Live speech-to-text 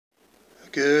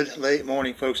Good late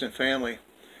morning, folks and family.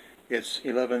 It's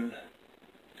 11:59,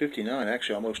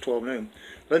 actually almost 12 noon.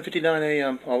 11:59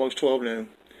 a.m., almost 12 noon.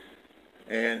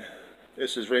 And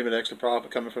this is Raymond X, the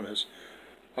prophet, coming from his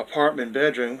apartment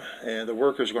bedroom. And the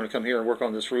workers are going to come here and work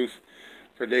on this roof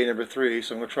for day number 3.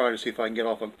 So I'm going to try to see if I can get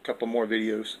off a couple more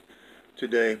videos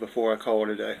today before I call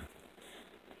it a day.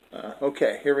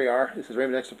 Okay, here we are. This is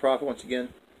Raymond X, the prophet, once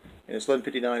again. And it's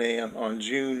 11:59 a.m. on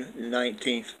June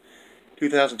 19th.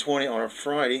 2020 on a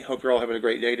Friday. Hope you're all having a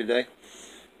great day today.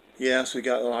 Yes, we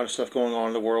got a lot of stuff going on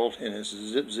in the world, and it's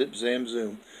zip, zip, zam,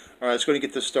 zoom. All right, let's go and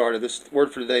get this started. This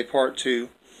word for today, part 2,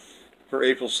 for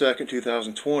April 2nd,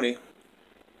 2020.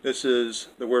 This is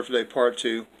the word for today, part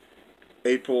 2,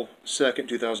 April 2nd,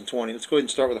 2020. Let's go ahead and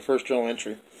start with the first journal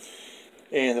entry.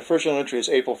 And the first journal entry is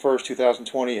April 1st,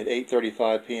 2020 at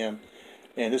 8:35 p.m.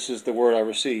 And this is the word I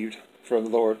received from the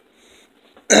Lord.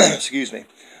 Excuse me.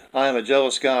 I am a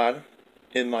jealous God.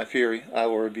 In my fury, I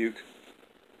will rebuke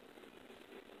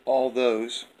all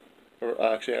those, or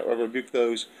actually, I will rebuke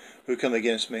those who come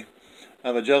against me.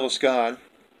 I'm a jealous God.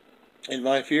 In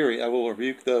my fury, I will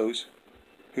rebuke those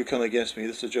who come against me.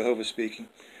 This is Jehovah speaking.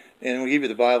 And we'll give you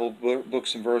the Bible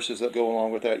books and verses that go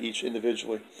along with that, each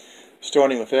individually.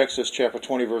 Starting with Exodus chapter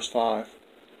 20, verse 5.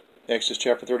 Exodus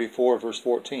chapter 34, verse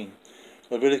 14.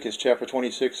 Leviticus chapter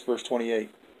 26, verse 28.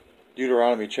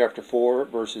 Deuteronomy chapter 4,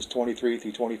 verses 23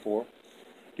 through 24.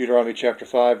 Deuteronomy chapter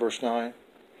 5, verse 9.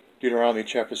 Deuteronomy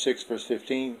chapter 6, verse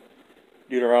 15.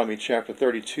 Deuteronomy chapter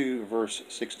 32, verse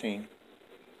 16.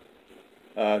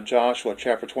 Joshua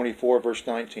chapter 24, verse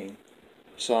 19.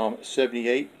 Psalm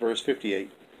 78, verse 58.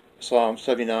 Psalm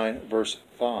 79, verse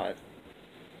 5.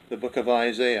 The book of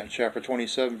Isaiah chapter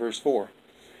 27, verse 4.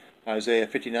 Isaiah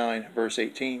 59, verse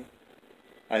 18.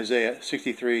 Isaiah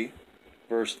 63,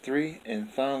 verse 3. And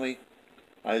finally,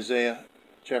 Isaiah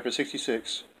chapter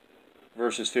 66,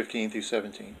 verses 15 through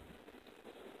 17.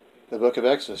 The book of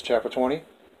Exodus, chapter 20,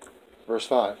 verse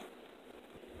 5.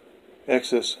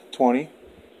 Exodus 20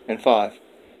 and 5.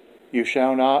 You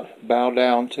shall not bow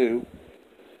down to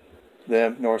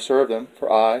them, nor serve them, for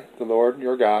I, the Lord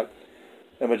your God,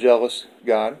 am a jealous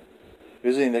God,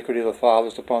 visiting iniquity of the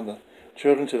fathers upon the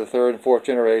children to the third and fourth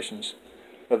generations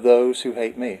of those who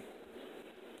hate me.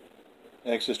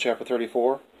 Exodus chapter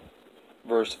 34,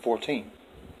 verse 14.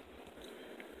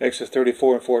 Exodus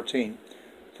 34 and 14.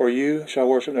 For you shall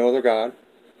worship no other God,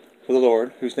 for the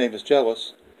Lord, whose name is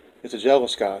jealous, is a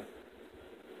jealous God.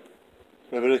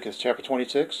 Leviticus chapter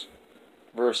 26,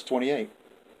 verse 28.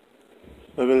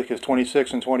 Leviticus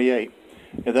 26 and 28.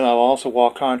 And then I will also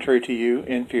walk contrary to you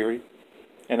in fury,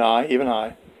 and I, even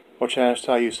I, will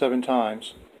chastise you 7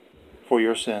 times for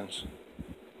your sins.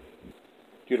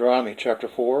 Deuteronomy chapter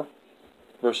 4,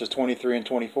 verses 23 and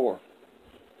 24.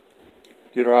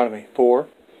 Deuteronomy 4,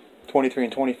 23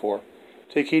 and 24.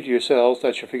 Take heed to yourselves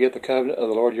that you forget the covenant of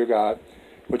the Lord your God,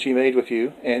 which he made with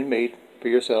you, and made for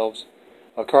yourselves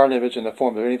a carved image in the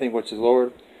form of anything which the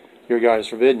Lord your God has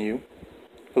forbidden you.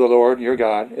 For the Lord your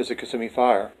God is a consuming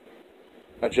fire,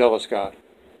 a jealous God.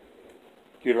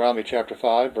 Deuteronomy chapter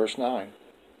 5, verse 9.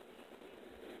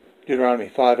 Deuteronomy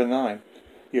 5 and 9.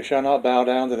 You shall not bow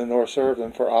down to them nor serve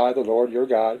them, for I, the Lord your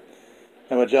God,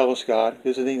 am a jealous God,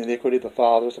 visiting the iniquity of the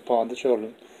fathers upon the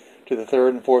children, to the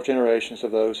third and fourth generations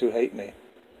of those who hate me.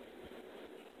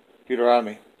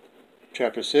 Deuteronomy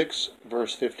chapter 6,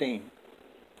 verse 15.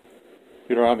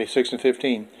 Deuteronomy 6 and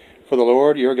 15. For the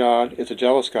Lord your God is a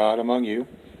jealous God among you,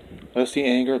 lest the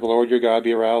anger of the Lord your God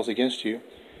be aroused against you,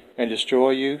 and destroy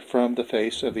you from the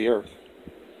face of the earth.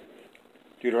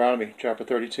 Deuteronomy chapter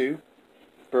 32,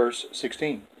 verse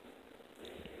 16.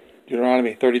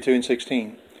 Deuteronomy 32 and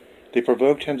 16. They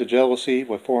provoked him to jealousy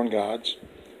with foreign gods.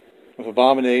 With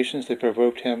abominations they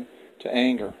provoked him to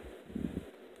anger.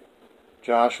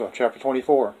 Joshua chapter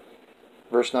 24,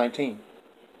 verse 19.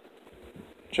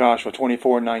 Joshua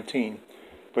 24 and 19.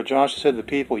 But Joshua said to the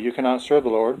people, you cannot serve the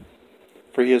Lord,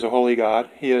 for he is a holy God.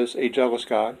 He is a jealous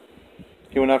God.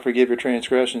 He will not forgive your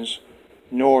transgressions,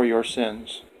 nor your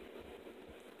sins.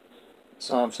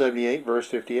 Psalm 78, verse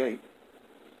 58.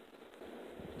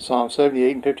 Psalm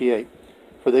 78 and 58.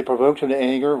 For they provoked him to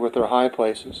anger with their high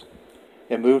places,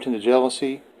 and moved him to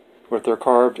jealousy with their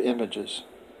carved images.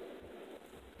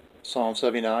 Psalm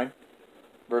 79,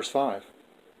 verse 5.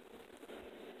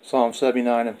 Psalm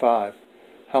 79 and 5.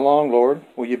 How long, Lord,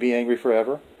 will you be angry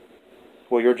forever?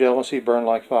 Will your jealousy burn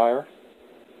like fire?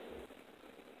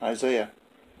 Isaiah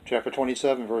chapter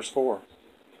 27, verse 4.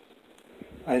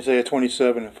 Isaiah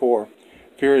 27 and 4.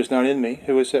 Fear is not in me,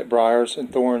 who has set briars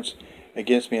and thorns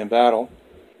against me in battle.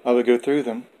 I would go through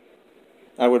them.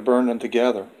 I would burn them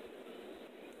together.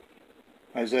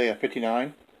 Isaiah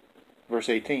 59, verse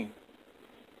 18.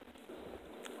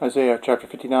 Isaiah chapter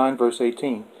 59, verse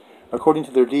 18. According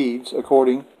to their deeds,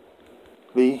 accordingly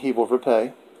he will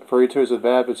repay, fury to his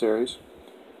adversaries,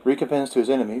 recompense to his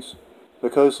enemies, the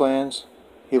coastlands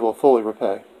he will fully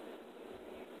repay.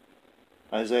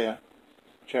 Isaiah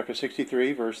chapter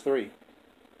 63, verse 3.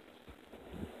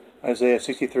 Isaiah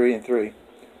 63 and 3.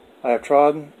 I have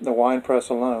trodden the winepress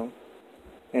alone,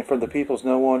 and from the peoples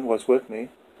no one was with me.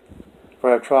 For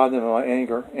I have trodden them in my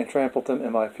anger, and trampled them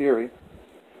in my fury.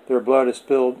 Their blood is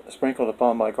sprinkled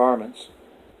upon my garments,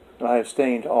 and I have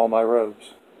stained all my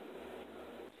robes.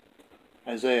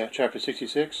 Isaiah chapter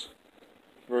 66,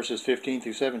 verses 15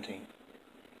 through 17.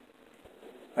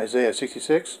 Isaiah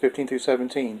 66, 15 through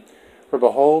 17. For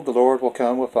behold, the Lord will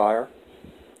come with fire,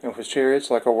 and with his chariots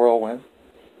like a whirlwind,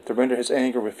 to render his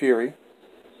anger with fury,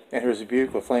 and his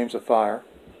rebuke with flames of fire.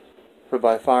 For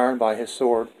by fire and by his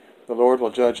sword the Lord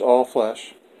will judge all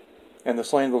flesh, and the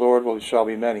slain of the Lord shall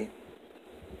be many.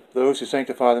 Those who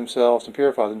sanctify themselves and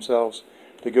purify themselves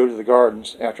to go to the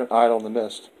gardens after an idol in the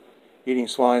midst, eating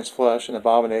swine's flesh and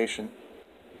abomination,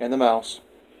 and the mouse,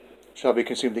 shall be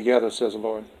consumed together, says the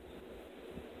Lord.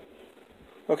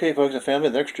 Okay, folks and family,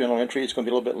 the next journal entry is going to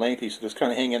be a little bit lengthy, so just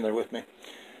kind of hang in there with me.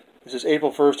 This is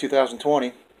April 1st,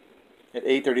 2020, at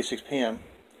 8:36 p.m.,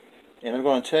 and I'm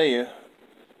going to tell you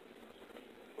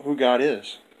who God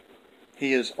is.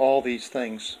 He is all these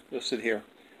things listed here.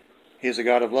 He is a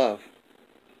God of love.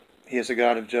 He is a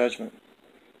God of judgment.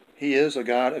 He is a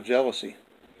God of jealousy.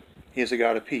 He is a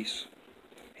God of peace.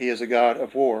 He is a God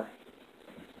of war.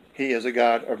 He is a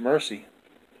God of mercy.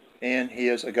 And he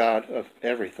is a God of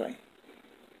everything.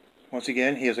 Once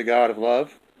again, he is a God of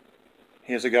love.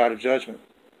 He is a God of judgment.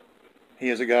 He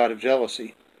is a God of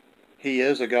jealousy. He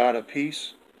is a God of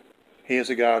peace. He is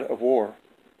a God of war.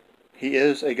 He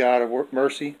is a God of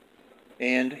mercy.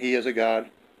 And he is a God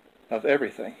of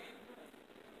everything.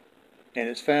 And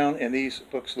it's found in these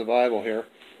books of the Bible here,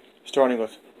 starting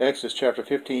with Exodus chapter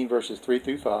 15, verses 3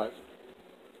 through 5.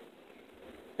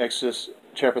 Exodus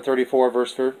chapter 34,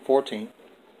 verse 14.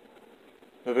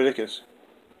 Leviticus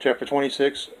chapter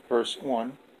 26, verse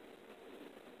 1.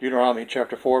 Deuteronomy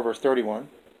chapter 4, verse 31.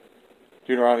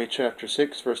 Deuteronomy chapter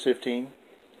 6, verse 15.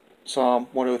 Psalm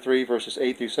 103, verses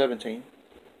 8 through 17.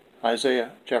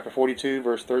 Isaiah chapter 42,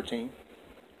 verse 13.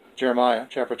 Jeremiah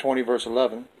chapter 20, verse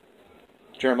 11.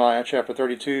 Jeremiah chapter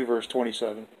 32, verse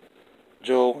 27.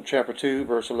 Joel chapter 2,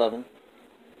 verse 11.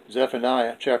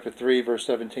 Zephaniah chapter 3, verse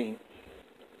 17.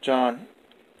 John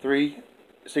 3,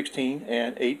 16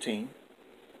 and 18.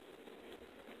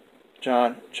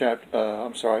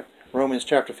 Romans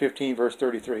chapter 15, verse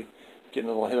 33. Getting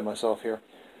a little ahead of myself here.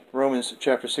 Romans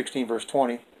chapter 16, verse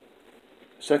 20.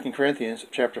 2 Corinthians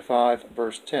chapter 5,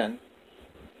 verse 10.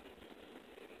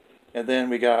 And then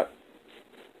we got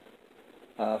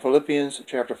Philippians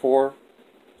chapter 4,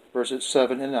 verses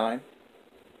 7 and 9.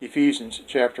 Ephesians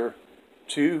chapter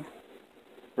 2,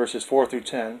 verses 4 through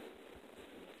 10.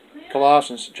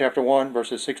 Colossians chapter 1,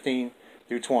 verses 16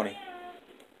 through 20.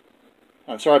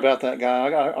 I'm sorry about that,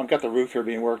 guy. I've got the roof here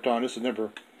being worked on. This is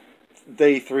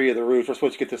day 3 of the roof. We're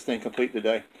supposed to get this thing complete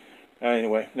today.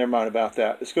 Anyway, never mind about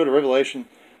that. Let's go to Revelation,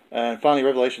 and finally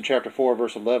Revelation chapter 4,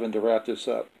 verse 11 to wrap this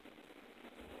up.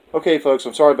 Okay, folks,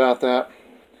 I'm sorry about that.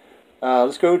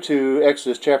 Let's go to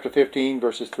Exodus chapter 15,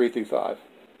 verses 3 through 5.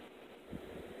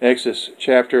 Exodus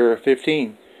chapter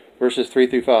 15, verses 3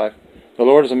 through 5. The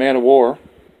Lord is a man of war.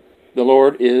 The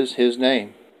Lord is his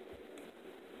name.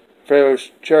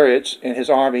 Pharaoh's chariots and his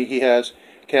army he has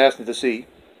cast into the sea.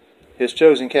 His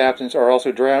chosen captains are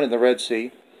also drowned in the Red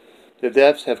Sea. The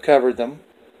depths have covered them.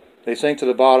 They sink to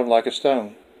the bottom like a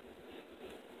stone.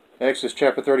 Exodus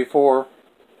chapter 34,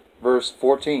 verse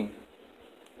 14.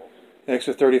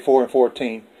 Exodus 34 and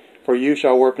 14. For you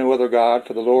shall work no other God,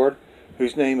 for the Lord,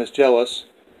 whose name is jealous,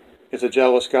 is a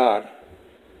jealous God.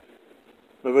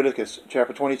 Leviticus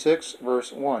chapter 26,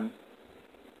 verse 1.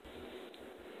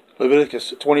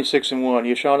 Leviticus 26 and 1.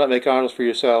 You shall not make idols for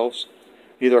yourselves,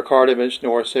 neither a carved image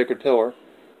nor a sacred pillar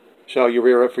shall you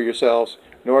rear up for yourselves,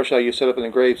 nor shall you set up an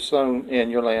engraved stone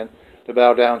in your land to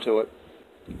bow down to it.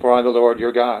 For I am the Lord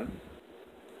your God.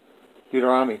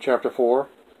 Deuteronomy chapter 4,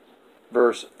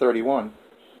 verse 31.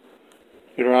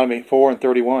 Deuteronomy 4 and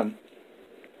 31.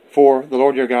 For the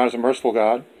Lord your God is a merciful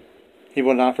God. He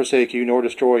will not forsake you, nor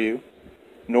destroy you,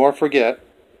 nor forget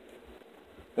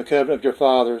the covenant of your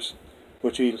fathers,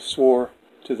 which he swore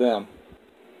to them.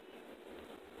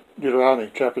 Deuteronomy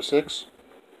chapter 6,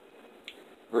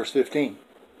 verse 15.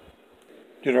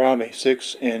 Deuteronomy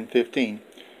 6 and 15.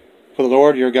 For the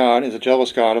Lord your God is a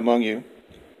jealous God among you,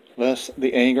 lest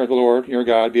the anger of the Lord your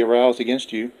God be aroused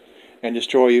against you, and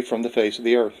destroy you from the face of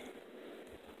the earth.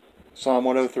 Psalm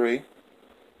 103,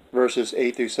 verses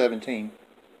 8 through 17.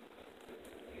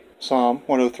 Psalm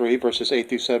 103, verses 8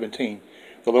 through 17.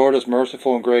 The Lord is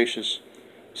merciful and gracious,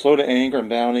 slow to anger and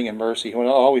abounding in mercy. He will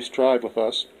not always strive with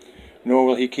us, nor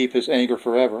will he keep his anger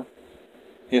forever.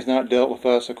 He has not dealt with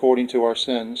us according to our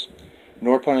sins,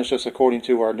 nor punished us according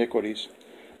to our iniquities.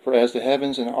 For as the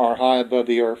heavens are high above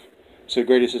the earth, so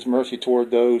great is his mercy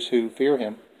toward those who fear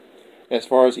him. As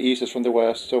far as the east is from the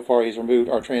west, so far he has removed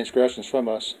our transgressions from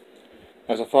us.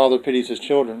 As a father pities his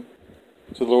children,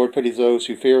 so the Lord pities those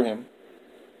who fear him.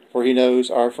 For he knows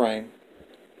our frame.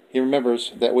 He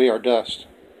remembers that we are dust.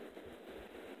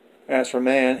 As for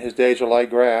man, his days are like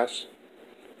grass.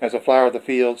 As a flower of the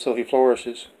field, so he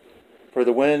flourishes. For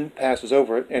the wind passes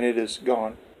over it, and it is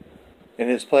gone. And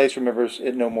his place remembers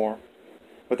it no more.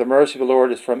 But the mercy of the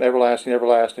Lord is from everlasting to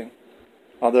everlasting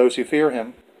on those who fear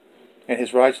him, and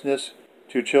his righteousness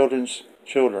to children's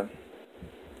children.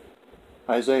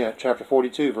 Isaiah chapter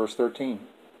 42, verse 13.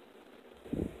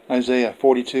 Isaiah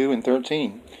 42 and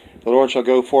 13. The Lord shall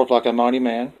go forth like a mighty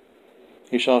man.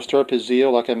 He shall stir up his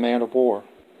zeal like a man of war.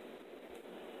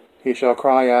 He shall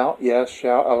cry out, yes,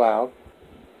 shout aloud.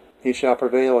 He shall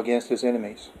prevail against his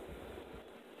enemies.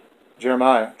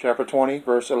 Jeremiah chapter 20,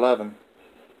 verse 11.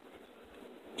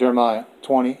 Jeremiah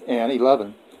 20 and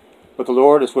 11. But the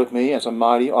Lord is with me as a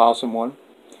mighty, awesome one.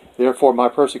 Therefore my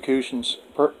persecutors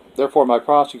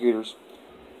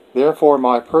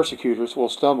will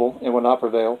stumble and will not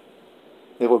prevail.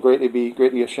 They will be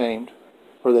greatly ashamed,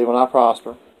 for they will not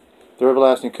prosper. Their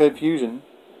everlasting confusion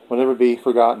will never be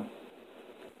forgotten.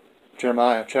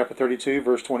 Jeremiah chapter 32,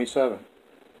 verse 27.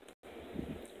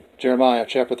 Jeremiah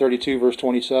chapter 32, verse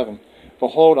 27.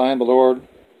 Behold, I am the Lord,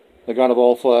 the God of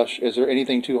all flesh. Is there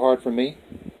anything too hard for me?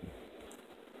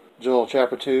 Joel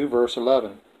chapter 2, verse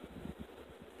 11.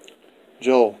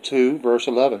 Joel 2, verse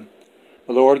 11.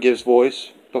 The Lord gives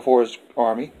voice before his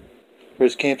army, for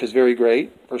his camp is very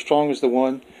great, for strong is the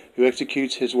one who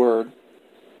executes his word.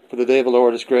 For the day of the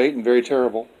Lord is great and very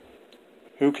terrible.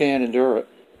 Who can endure it?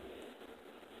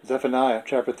 Zephaniah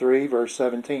chapter 3, verse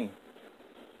 17.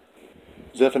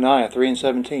 Zephaniah 3 and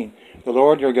 17. The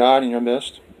Lord your God in your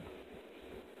midst,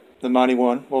 the mighty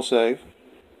one, will save.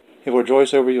 He will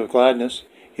rejoice over you with gladness.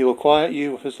 He will quiet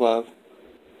you with his love.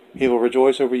 He will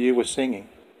rejoice over you with singing.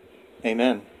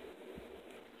 Amen.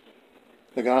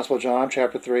 The Gospel of John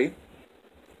chapter 3,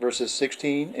 verses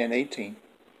 16 and 18.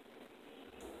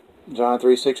 John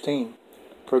 3:16.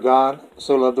 For God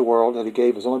so loved the world that he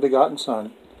gave his only begotten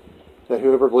Son, that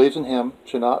whoever believes in him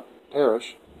should not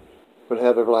perish, but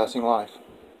have everlasting life.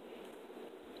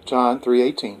 John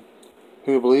 3:18.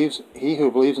 He who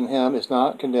believes in him is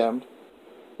not condemned,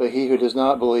 but he who does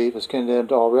not believe is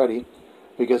condemned already,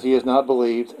 because he has not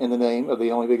believed in the name of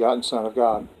the only begotten Son of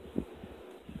God.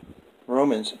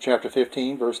 Romans chapter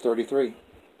 15, verse 33.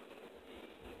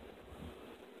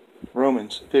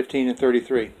 Romans 15 and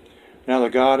 33. Now the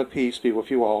God of peace be with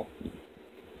you all.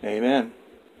 Amen.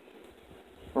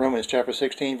 Romans chapter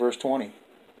 16, verse 20.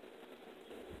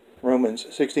 Romans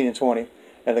 16 and 20.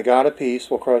 And the God of peace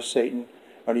will crush Satan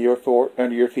under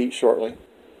your feet shortly.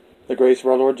 The grace of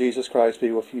our Lord Jesus Christ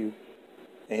be with you.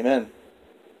 Amen.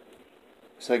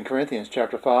 2 Corinthians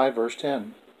chapter 5, verse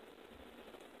 10.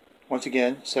 Once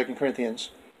again, 2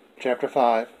 Corinthians chapter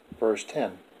 5, verse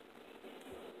 10.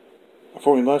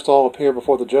 For we must all appear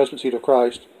before the judgment seat of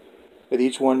Christ, that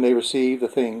each one may receive the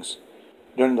things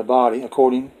done in the body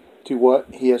according to what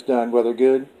he has done, whether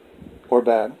good or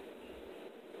bad.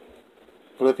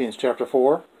 Philippians chapter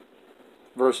 4,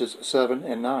 verses 7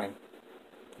 and 9.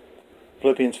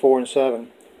 Philippians 4 and 7.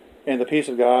 And the peace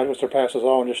of God, which surpasses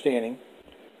all understanding,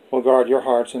 will guard your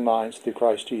hearts and minds through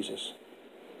Christ Jesus.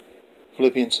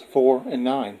 Philippians 4 and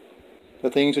 9. The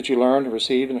things that you learned and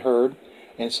received and heard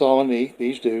and saw in me,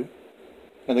 these do,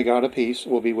 and the God of peace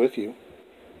will be with you.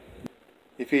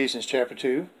 Ephesians chapter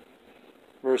 2,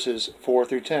 verses 4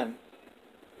 through 10.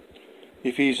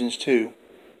 Ephesians 2,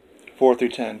 4 through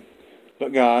 10.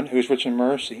 But God, who is rich in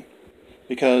mercy,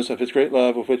 because of his great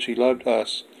love with which he loved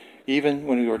us, even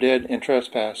when we were dead in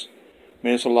trespass,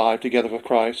 made us alive together with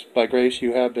Christ. By grace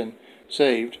you have been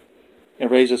saved, and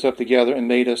raised us up together, and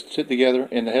made us sit together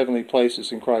in the heavenly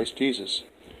places in Christ Jesus,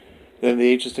 that in the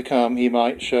ages to come he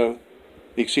might show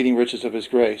the exceeding riches of his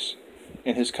grace,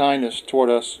 and his kindness toward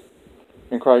us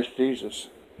in Christ Jesus.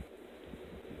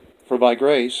 For by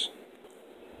grace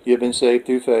you have been saved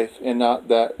through faith, and not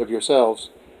that of yourselves.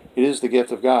 It is the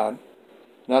gift of God,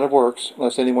 not of works,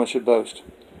 lest anyone should boast.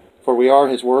 For we are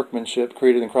his workmanship,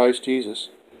 created in Christ Jesus,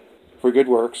 for good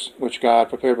works, which God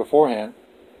prepared beforehand,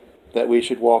 that we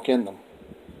should walk in them.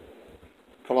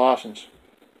 Colossians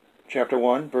chapter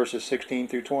 1, verses 16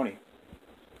 through 20.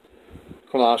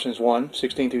 Colossians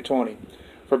 1:16-20.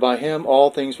 For by him all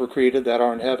things were created that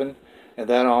are in heaven and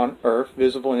that on earth,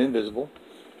 visible and invisible,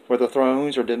 whether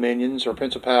thrones or dominions or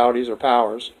principalities or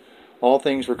powers. All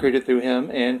things were created through him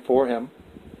and for him,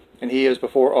 and he is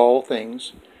before all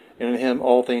things, and in him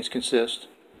all things consist.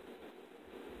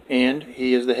 And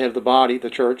he is the head of the body, the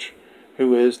church,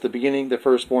 who is the beginning, the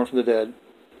firstborn from the dead,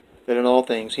 that in all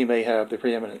things he may have the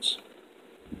preeminence.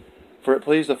 For it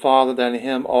pleased the Father that in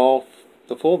him all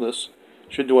the fullness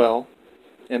should dwell,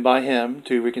 and by him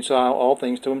to reconcile all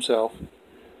things to himself,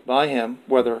 by him,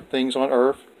 whether things on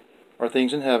earth or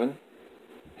things in heaven,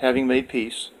 having made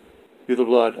peace through the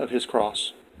blood of his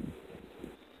cross.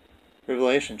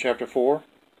 Revelation chapter 4,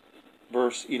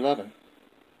 verse 11.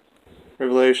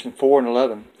 Revelation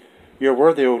 4:11. You are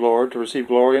worthy, O Lord, to receive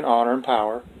glory and honor and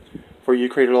power, for you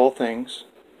created all things,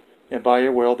 and by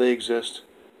your will they exist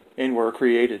and were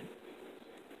created.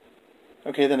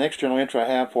 Okay, the next journal entry I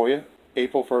have for you,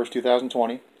 April 1st,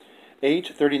 2020,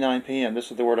 8:39 p.m.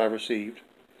 This is the word I received.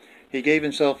 He gave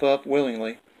himself up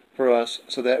willingly for us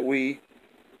so that we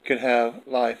could have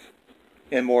life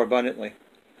and more abundantly.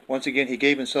 Once again, he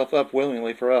gave himself up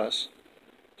willingly for us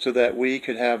so that we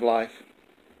could have life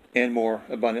and more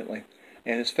abundantly.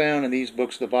 And it's found in these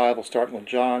books of the Bible, starting with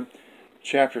John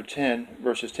chapter 10,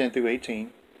 verses 10 through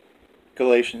 18,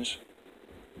 Galatians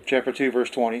chapter 2, verse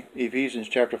 20, Ephesians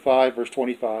chapter 5, verse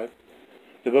 25,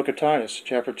 the book of Titus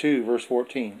chapter 2, verse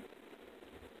 14,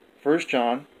 1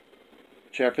 John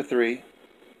chapter 3,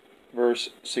 verse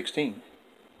 16,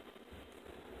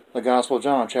 the Gospel of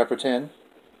John chapter 10,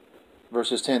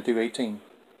 verses 10 through 18.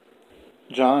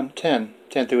 John 10,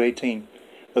 10 through 18.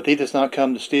 The thief does not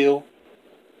come to steal.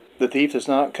 The thief does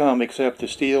not come except to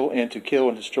steal and to kill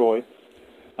and destroy.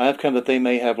 I have come that they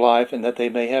may have life, and that they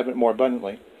may have it more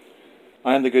abundantly.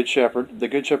 I am the good shepherd. The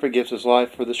good shepherd gives his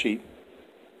life for the sheep.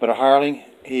 But a hireling,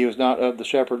 he who is not of the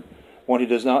shepherd, one who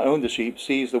does not own the sheep,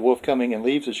 sees the wolf coming and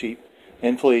leaves the sheep,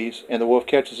 and flees, and the wolf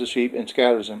catches the sheep and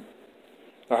scatters them.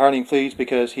 The hireling flees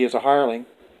because he is a hireling,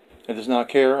 and does not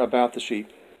care about the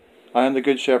sheep. I am the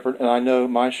good shepherd, and I know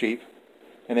my sheep,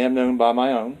 and am known by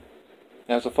my own.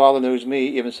 As the Father knows me,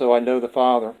 even so I know the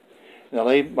Father, and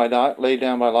I lay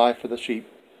down my life for the sheep.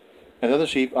 And other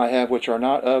sheep I have which are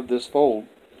not of this fold.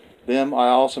 Them I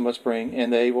also must bring,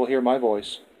 and they will hear my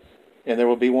voice. And there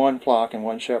will be one flock and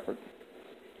one shepherd.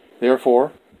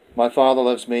 Therefore, my Father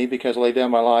loves me, because I lay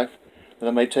down my life, that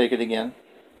I may take it again.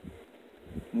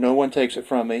 No one takes it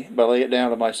from me, but I lay it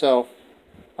down of myself.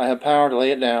 I have power to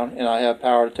lay it down, and I have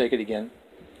power to take it again.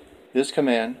 This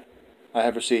command I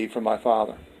have received from my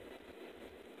Father.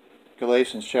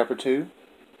 Galatians chapter 2,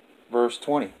 verse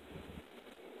 20.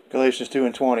 Galatians 2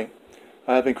 and 20.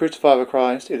 I have been crucified with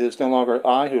Christ. It is no longer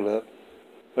I who live,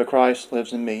 but Christ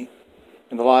lives in me.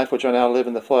 In the life which I now live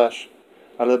in the flesh,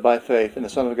 I live by faith in the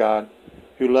Son of God,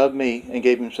 who loved me and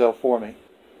gave himself for me.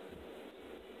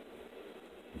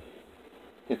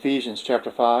 Ephesians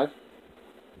chapter 5,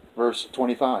 verse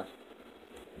 25.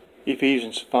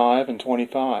 Ephesians 5 and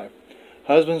 25.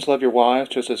 Husbands, love your wives,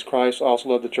 just as Christ also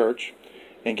loved the church,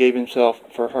 and gave himself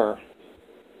for her.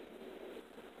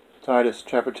 Titus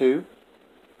chapter 2,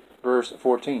 verse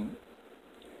 14.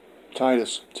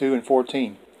 Titus 2 and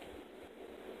 14.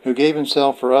 Who gave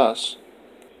himself for us,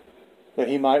 that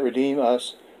he might redeem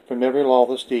us from every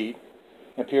lawless deed,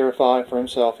 and purify for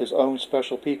himself his own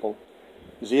special people,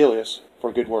 zealous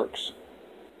for good works.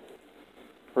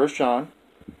 1 John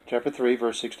chapter 3,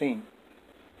 verse 16.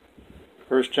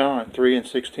 1 John 3 and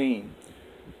 16.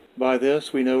 By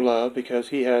this we know love, because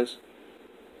he has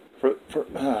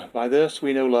by this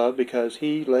we know love, because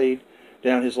he laid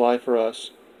down his life for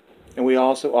us, and we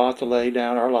also ought to lay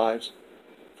down our lives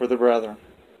for the brethren.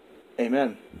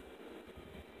 Amen.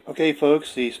 Okay,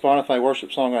 folks, the Spotify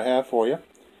worship song I have for you,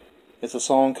 it's a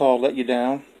song called Let You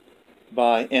Down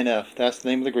by NF. That's the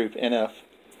name of the group, NF.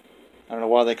 I don't know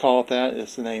why they call it that.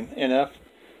 It's the name NF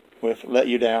with Let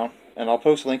You Down. And I'll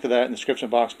post a link to that in the description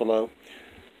box below,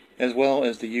 as well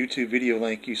as the YouTube video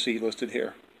link you see listed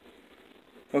here.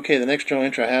 Okay, the next journal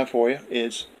entry I have for you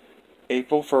is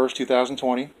April 1st,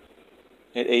 2020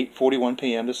 at 8:41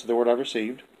 p.m. This is the word I've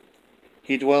received.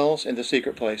 He dwells in the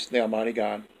secret place, the Almighty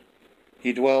God.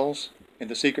 He dwells in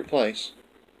the secret place,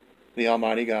 the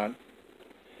Almighty God.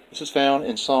 This is found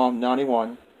in Psalm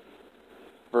 91,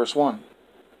 verse 1.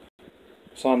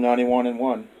 Psalm 91 and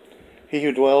 1. He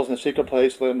who dwells in the secret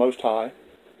place of the Most High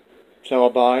shall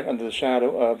abide under the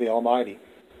shadow of the Almighty.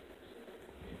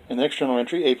 In the next journal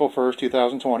entry, April 1st,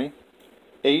 2020,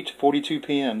 8:42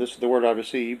 p.m. This is the word I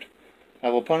received. I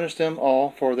will punish them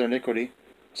all for their iniquity,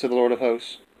 said the Lord of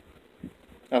hosts.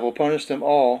 I will punish them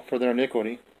all for their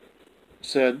iniquity,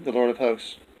 said the Lord of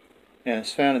hosts. And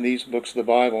it's found in these books of the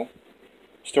Bible,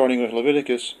 starting with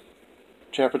Leviticus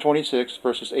chapter 26,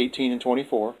 verses 18 and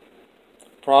 24,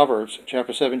 Proverbs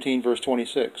chapter 17, verse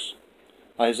 26,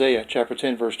 Isaiah chapter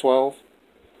 10, verse 12,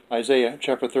 Isaiah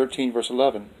chapter 13, verse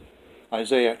 11,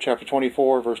 Isaiah chapter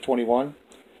 24, verse 21,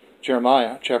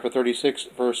 Jeremiah chapter 36,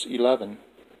 verse 11,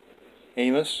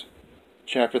 Amos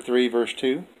chapter 3, verse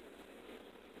 2,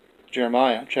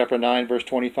 Jeremiah chapter 9, verse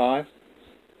 25,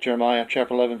 Jeremiah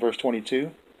chapter 11, verse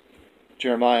 22,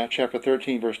 Jeremiah chapter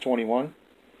 13, verse 21,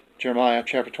 Jeremiah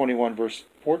chapter 21, verse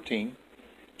 14,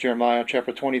 Jeremiah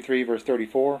chapter 23, verse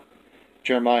 34,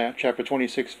 Jeremiah chapter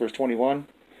 26, verse 21,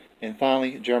 and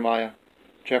finally Jeremiah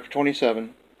chapter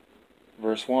 27,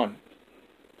 verse 1.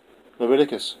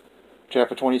 Leviticus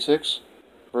chapter 26,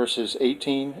 verses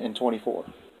 18 and 24.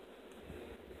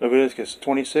 Leviticus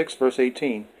 26, verse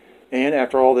 18. And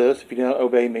after all this, if you do not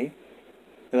obey me,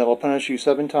 then I will punish you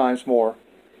 7 times more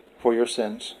for your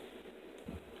sins.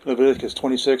 Leviticus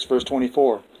 26, verse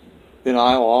 24. Then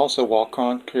I will also walk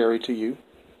contrary to you,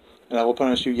 and I will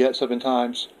punish you yet 7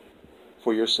 times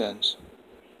for your sins.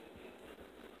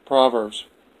 Proverbs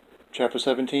chapter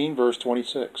 17, verse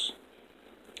 26.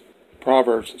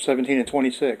 Proverbs 17 and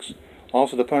 26.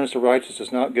 Also to punish the righteous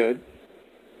is not good,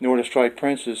 nor to strike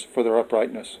princes for their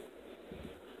uprightness.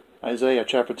 Isaiah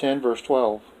chapter 10, verse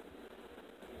 12.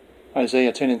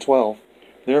 Isaiah 10 and 12.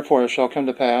 Therefore it shall come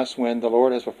to pass, when the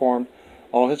Lord has performed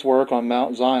all his work on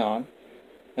Mount Zion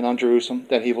and on Jerusalem,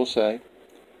 that he will say,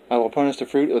 I will punish the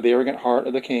fruit of the arrogant heart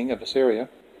of the king of Assyria,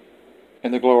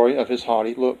 and the glory of his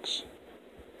haughty looks.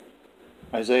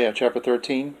 Isaiah chapter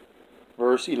 13,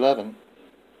 verse 11.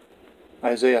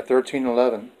 Isaiah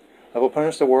 13:11. I will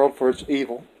punish the world for its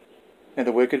evil, and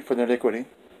the wicked for their iniquity.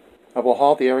 I will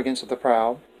halt the arrogance of the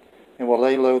proud, and will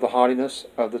lay low the haughtiness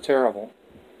of the terrible.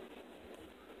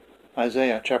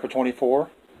 Isaiah chapter 24,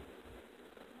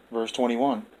 verse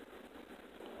 21.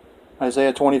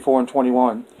 Isaiah 24 and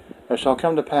 21. It shall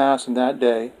come to pass in that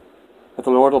day that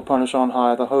the Lord will punish on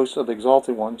high the hosts of the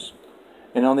exalted ones,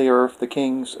 and on the earth the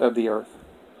kings of the earth.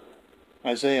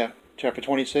 Isaiah chapter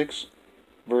 26,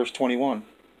 verse 21.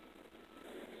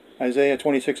 Isaiah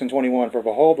 26 and 21. For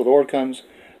behold, the Lord comes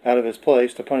out of his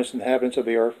place to punish the inhabitants of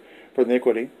the earth for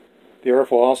iniquity. The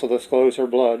earth will also disclose her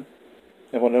blood,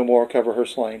 and will no more cover her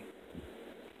slain.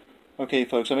 Okay,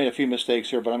 folks, I made a few mistakes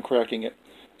here, but I'm correcting it.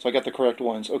 So I got the correct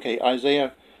ones. Okay,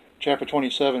 Isaiah chapter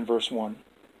 27, verse 1.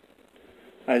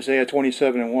 Isaiah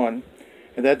 27 and 1.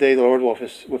 In that day the Lord will,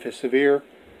 with his severe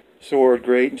sword,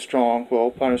 great and strong, will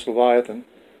punish Leviathan,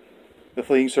 the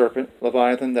fleeing serpent,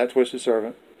 Leviathan, that twisted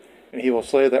serpent, and he will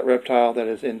slay that reptile that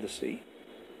is in the sea.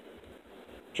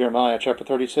 Jeremiah chapter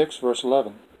 36, verse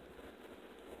 11.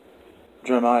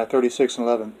 Jeremiah 36 and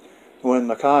 11. When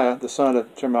Micaiah, the son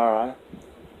of Jeremiah,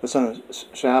 the son of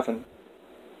Shaphan,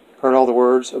 heard all the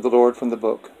words of the Lord from the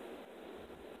book.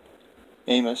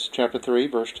 Amos chapter 3,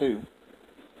 verse 2.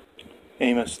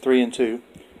 Amos 3 and 2.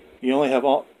 You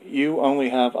only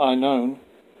have I known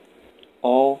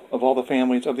all the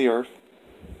families of the earth.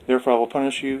 Therefore I will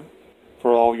punish you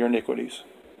for all your iniquities.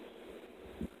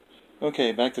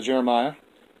 Okay, back to Jeremiah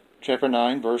chapter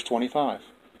 9, verse 25.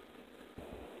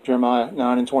 Jeremiah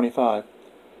 9 and 25.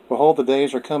 Behold, the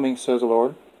days are coming, says the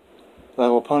Lord, that I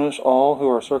will punish all who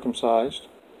are circumcised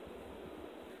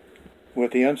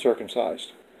with the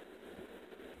uncircumcised.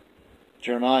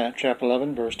 Jeremiah chapter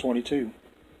 11, verse 22.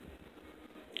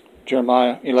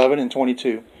 Jeremiah 11 and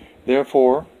 22.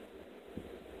 Therefore,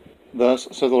 thus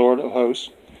says the Lord of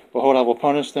hosts, behold, I will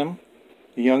punish them.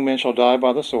 The young men shall die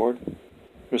by the sword.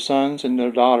 Their sons and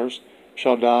their daughters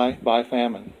shall die by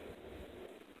famine.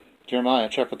 Jeremiah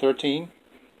chapter 13,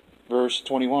 verse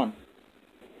 21.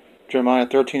 Jeremiah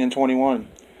 13 and 21.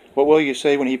 What will you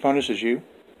say when he punishes you?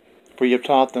 For you have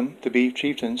taught them to be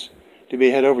chieftains, to be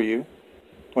head over you.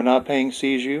 When not paying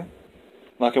seize you,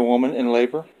 like a woman in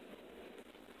labor.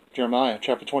 Jeremiah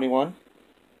chapter 21,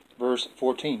 verse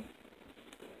 14.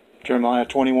 Jeremiah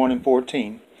 21 and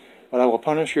 14. But I will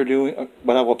punish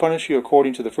you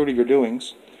according to the fruit of your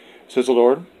doings, says the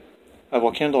Lord. I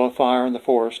will kindle a fire in the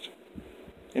forest,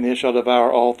 and it shall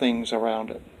devour all things around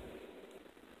it.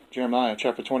 Jeremiah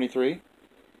chapter 23,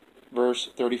 verse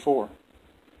 34.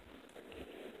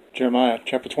 Jeremiah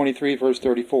chapter 23, verse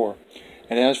 34.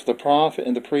 And as for the prophet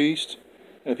and the priest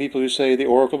and the people who say the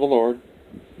oracle of the Lord,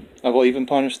 I will even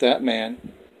punish that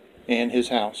man and his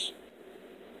house.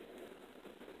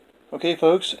 Okay,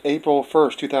 folks, April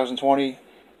 1st, 2020,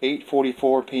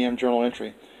 8:44 p.m. journal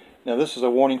entry. Now, this is a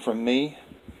warning from me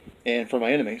and from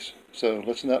my enemies, so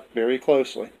listen up very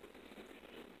closely.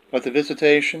 Let the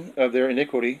visitation of their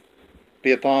iniquity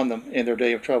be upon them in their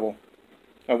day of trouble.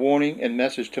 A warning and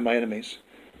message to my enemies.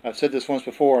 I've said this once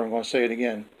before, and I'm going to say it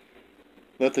again.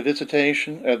 Let the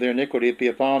visitation of their iniquity be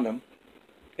upon them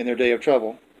in their day of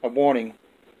trouble, a warning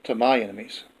to my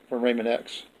enemies, from Raymond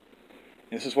X.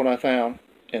 And this is what I found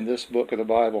in this book of the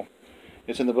Bible.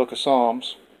 It's in the book of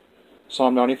Psalms,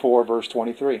 Psalm 94, verse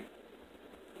 23.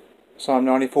 Psalm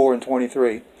 94 and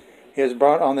 23. He has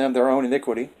brought on them their own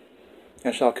iniquity,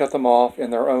 and shall cut them off in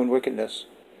their own wickedness.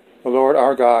 The Lord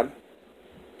our God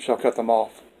shall cut them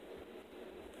off.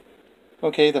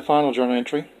 Okay, the final journal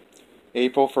entry,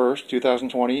 April 1st,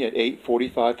 2020 at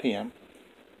 8:45 p.m.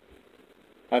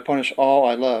 I punish all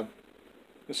I love.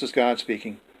 This is God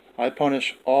speaking. I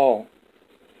punish all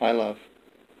I love.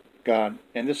 God.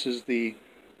 And this is the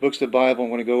books of the Bible I'm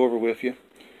going to go over with you,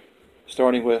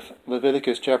 starting with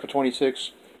Leviticus chapter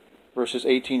 26, verses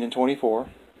 18 and 24.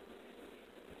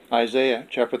 Isaiah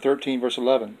chapter 13, verse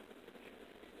 11.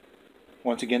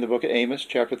 Once again, the book of Amos,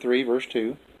 chapter 3, verse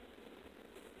 2.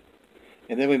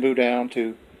 And then we move down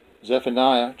to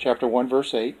Zephaniah, chapter 1,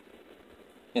 verse 8.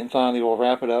 And finally, we'll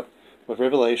wrap it up with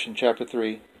Revelation, chapter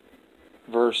 3,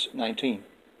 verse 19.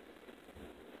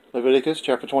 Leviticus,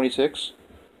 chapter 26,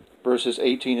 verses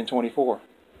 18 and 24.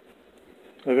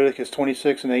 Leviticus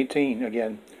 26 and 18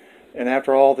 again. And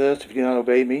after all this, if you do not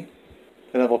obey me,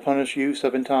 then I will punish you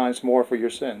 7 times more for your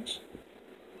sins.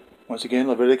 Once again,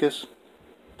 Leviticus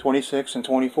 26 and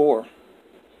 24.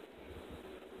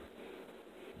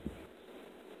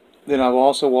 Then I will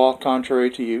also walk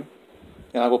contrary to you,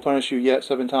 and I will punish you yet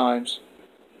 7 times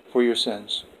for your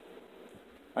sins.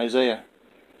 Isaiah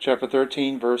chapter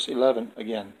 13, verse 11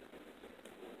 again.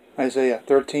 Isaiah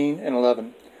 13 and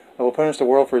 11. I will punish the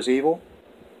world for his evil,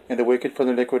 and the wicked for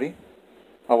their iniquity.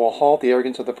 I will halt the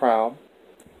arrogance of the proud,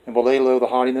 and will lay low the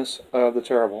haughtiness of the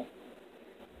terrible.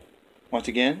 Once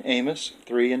again, Amos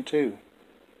 3 and 2.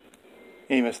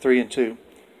 Amos 3 and 2.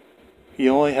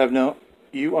 You only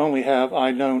have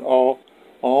I known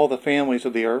all the families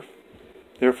of the earth.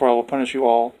 Therefore I will punish you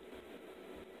all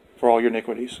for all your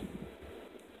iniquities.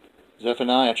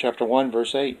 Zephaniah chapter 1,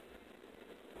 verse 8.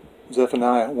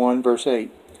 Zephaniah 1, verse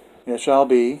 8. And it shall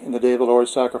be in the day of the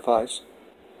Lord's sacrifice,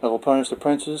 I will punish the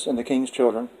princes and the king's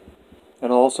children,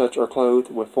 and all such are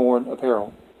clothed with foreign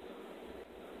apparel.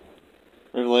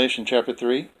 Revelation chapter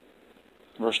 3,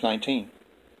 verse 19.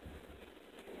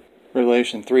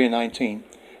 Revelation 3 and 19.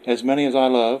 As many as I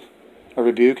love, I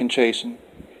rebuke and chasten.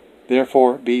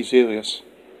 Therefore be zealous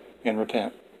and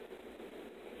repent.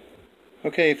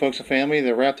 Okay, folks and family,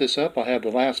 to wrap this up, I have the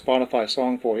last Spotify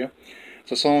song for you.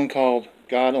 It's a song called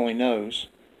God Only Knows.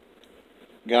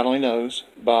 God Only Knows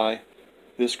by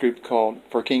this group called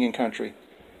For King and Country.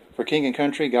 For King and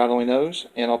Country, God Only Knows.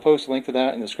 And I'll post a link to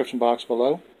that in the description box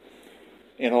below.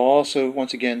 And I'll also,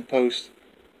 once again, post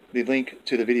the link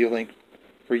to the video link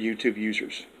for YouTube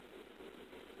users.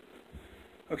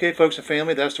 Okay, folks and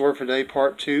family, that's the Word for Today,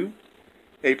 Part 2.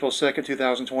 April 2nd,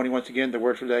 2020. Once again, the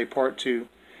Word for Today, Part 2.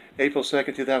 April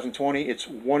 2nd, 2020. It's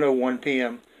 1:01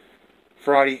 p.m.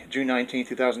 Friday, June 19th,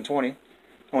 2020.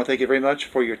 I want to thank you very much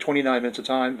for your 29 minutes of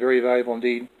time. Very valuable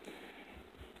indeed.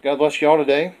 God bless you all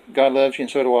today. God loves you,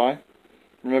 and so do I.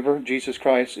 Remember, Jesus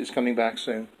Christ is coming back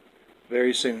soon.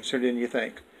 Very soon, sooner than you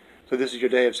think. So this is your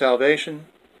day of salvation,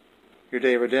 your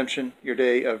day of redemption, your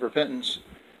day of repentance,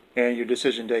 and your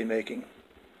decision day making.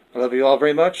 I love you all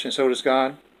very much, and so does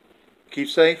God. Keep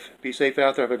safe. Be safe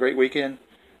out there. Have a great weekend,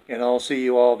 and I'll see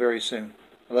you all very soon.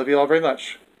 I love you all very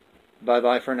much.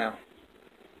 Bye-bye for now.